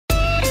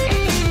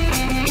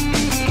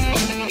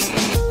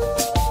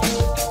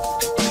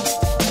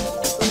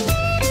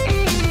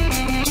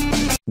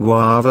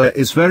Guava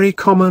is very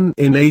common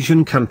in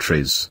Asian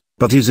countries,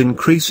 but is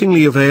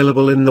increasingly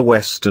available in the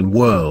Western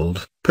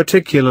world,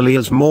 particularly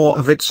as more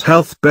of its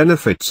health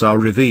benefits are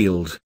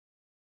revealed.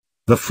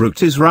 The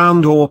fruit is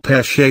round or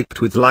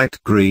pear-shaped with light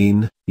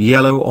green,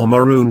 yellow or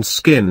maroon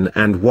skin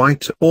and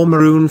white or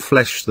maroon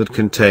flesh that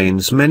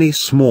contains many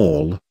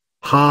small,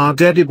 hard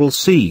edible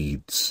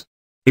seeds.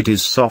 It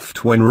is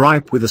soft when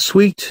ripe with a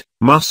sweet,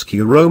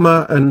 musky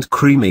aroma and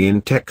creamy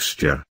in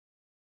texture.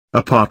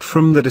 Apart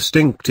from the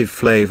distinctive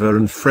flavor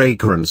and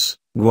fragrance,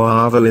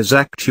 guava is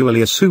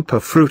actually a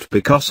superfruit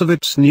because of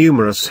its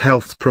numerous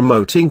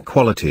health-promoting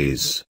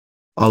qualities.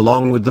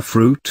 Along with the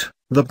fruit,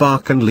 the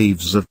bark and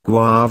leaves of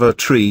guava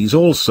trees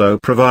also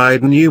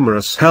provide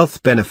numerous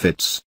health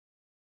benefits.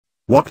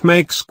 What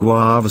makes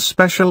guava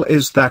special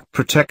is that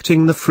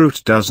protecting the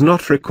fruit does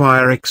not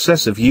require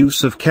excessive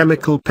use of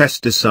chemical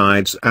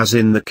pesticides as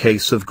in the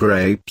case of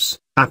grapes,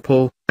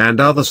 apple, and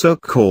other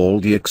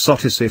so-called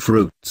exotic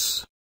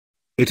fruits.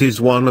 It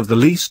is one of the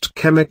least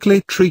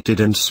chemically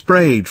treated and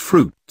sprayed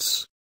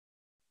fruits.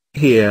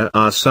 Here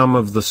are some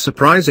of the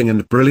surprising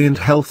and brilliant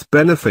health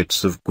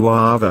benefits of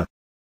guava.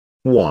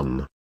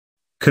 1.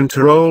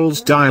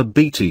 Controls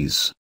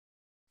diabetes.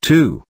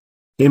 2.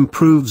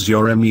 Improves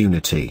your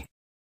immunity.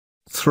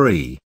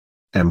 3.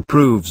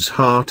 Improves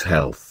heart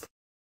health.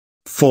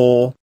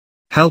 4.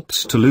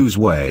 Helps to lose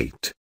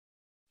weight.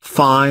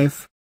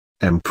 5.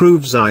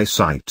 Improves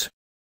eyesight.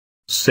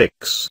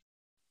 6.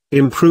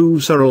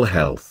 Improves oral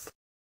health.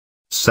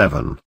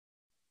 7.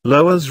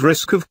 Lowers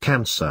risk of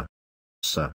cancer.